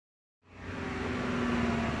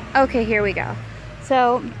Okay, here we go.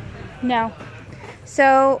 So, no.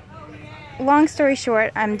 So, long story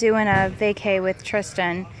short, I'm doing a vacay with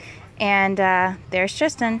Tristan. And there's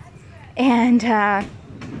Tristan. And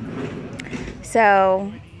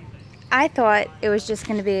so, I thought it was just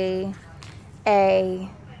going to be a,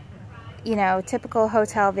 typical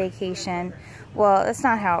hotel vacation. Well, that's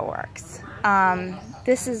not how it works.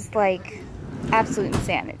 This is like absolute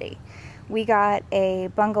insanity. We got a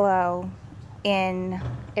bungalow in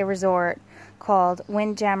a resort called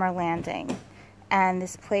Windjammer Landing, and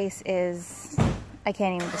this place is, I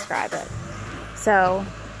can't even describe it. So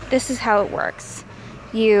this is how it works.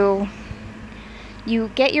 You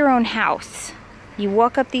get your own house, you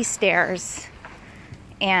walk up these stairs,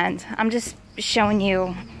 and I'm just showing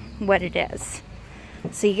you what it is.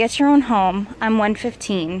 So you get your own home. I'm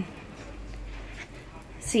 115.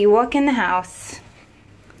 So you walk in the house,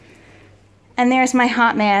 and there's my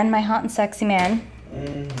hot man, my hot and sexy man.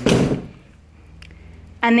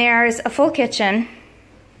 And there's a full kitchen.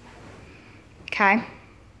 Okay.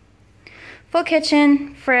 Full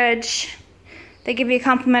kitchen, fridge. They give you a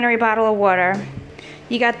complimentary bottle of water.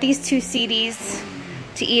 You got these two seaties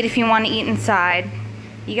to eat if you want to eat inside.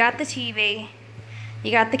 You got the TV.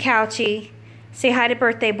 You got the couchie. Say hi to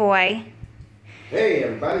birthday boy. Hey,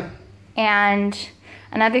 everybody. And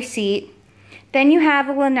another seat. Then you have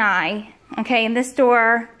a lanai. Okay, and this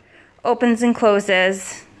door opens and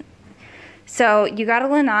closes. So you got a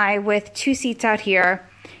lanai with two seats out here.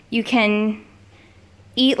 You can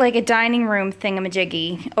eat like a dining room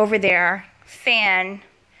thingamajiggy over there. Fan.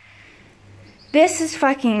 This is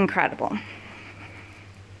fucking incredible.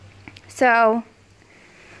 So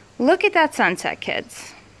look at that sunset,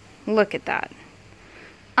 kids. Look at that.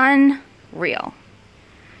 Unreal.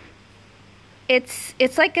 It's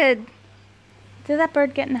like a... Did that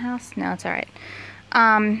bird get in the house? No, it's all right.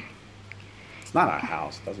 It's not our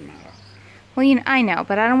house. It doesn't matter. Well, I know,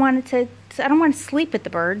 but I don't want to sleep with the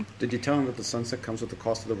bird. Did you tell him that the sunset comes with the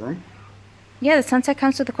cost of the room? Yeah, the sunset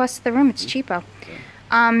comes with the cost of the room. It's cheapo.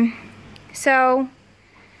 Okay. So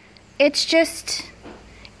it's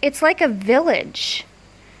like a village,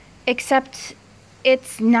 except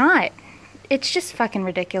it's not. It's just fucking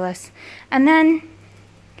ridiculous. And then,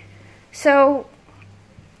 so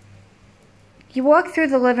you walk through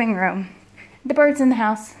the living room. The bird's in the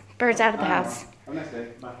house. Bird's out of the house. Have a nice day.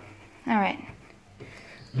 Bye. All right.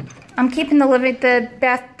 I'm keeping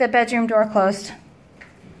the bedroom door closed.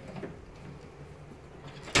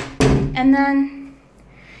 And then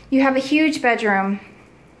you have a huge bedroom.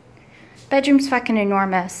 Bedroom's fucking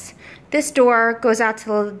enormous. This door goes out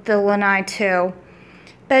to the lanai too.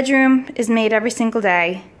 Bedroom is made every single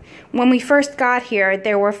day. When we first got here,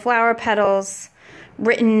 there were flower petals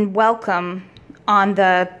written welcome on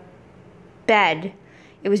the bed.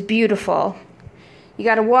 It was beautiful. You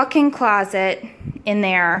got a walk-in closet in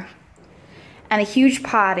there and a huge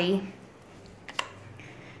potty.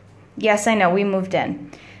 Yes, I know, we moved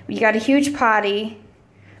in. You got a huge potty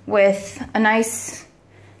with a nice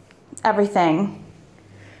everything.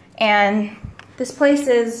 And this place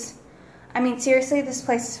is, I mean, seriously, this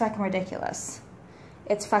place is fucking ridiculous.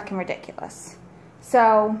 It's fucking ridiculous.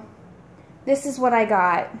 So, this is what I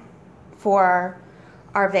got for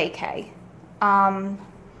our vacay.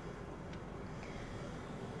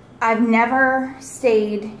 I've never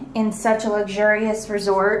stayed in such a luxurious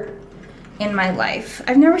resort in my life.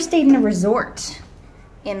 I've never stayed in a resort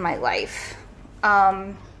in my life.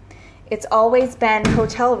 It's always been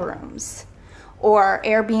hotel rooms or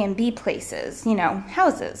Airbnb places,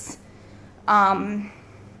 houses.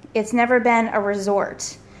 It's never been a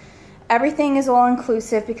resort. Everything is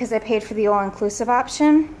all-inclusive because I paid for the all-inclusive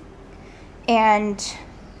option. And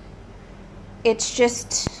it's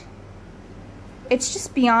just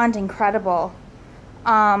beyond incredible.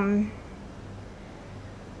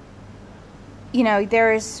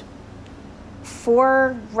 There's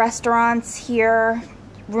 4 restaurants here.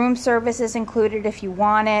 Room service is included if you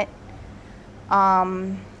want it.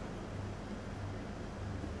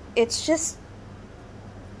 It's just...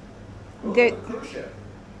 Look at the cruise ship.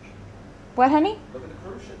 What, honey? Look at the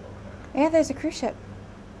cruise ship over there. Yeah, there's a cruise ship.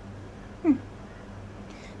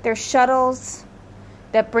 There's shuttles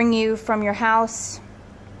that bring you from your house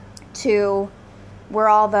to where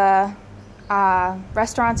all the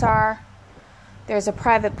restaurants are. There's a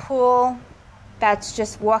private pool that's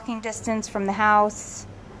just walking distance from the house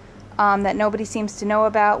that nobody seems to know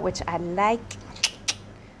about, which I like.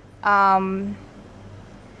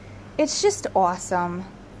 It's just awesome.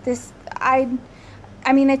 I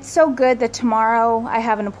mean, it's so good that tomorrow I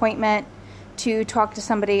have an appointment to talk to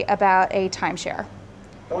somebody about a timeshare.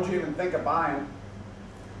 Don't you even think of buying.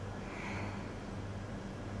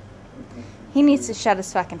 He needs to shut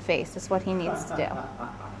his fucking face. That's what he needs to do.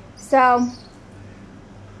 So,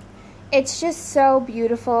 it's just so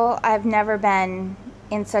beautiful. I've never been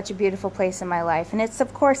in such a beautiful place in my life. And it's,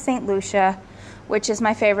 of course, St. Lucia, which is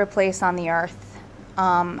my favorite place on the earth.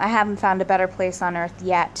 I haven't found a better place on earth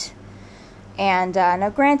yet. And now,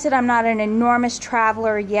 granted, I'm not an enormous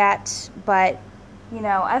traveler yet, but, you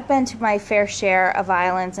know, I've been to my fair share of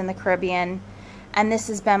islands in the Caribbean, and this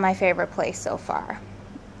has been my favorite place so far.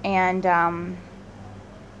 And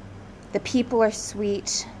the people are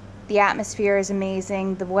sweet. The atmosphere is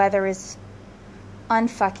amazing. The weather is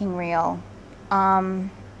unfucking real.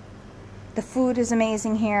 The food is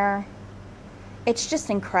amazing here. It's just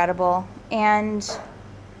incredible, and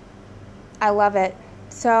I love it.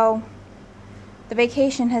 So the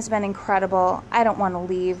vacation has been incredible. I don't want to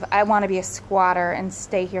leave. I want to be a squatter and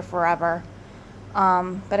stay here forever,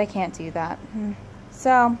 but I can't do that.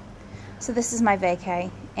 So this is my vacay,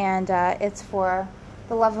 and it's for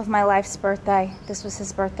the love of my life's birthday. This was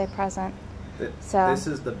his birthday present. This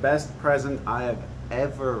is the best present I have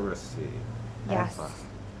ever received. Yes. Ever.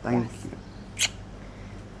 Thank Yes. you.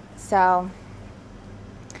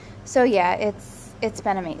 So yeah, it's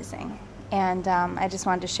been amazing, and I just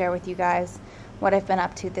wanted to share with you guys what I've been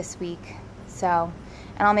up to this week. So,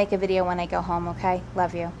 and I'll make a video when I go home. Okay,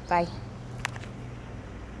 love you. Bye.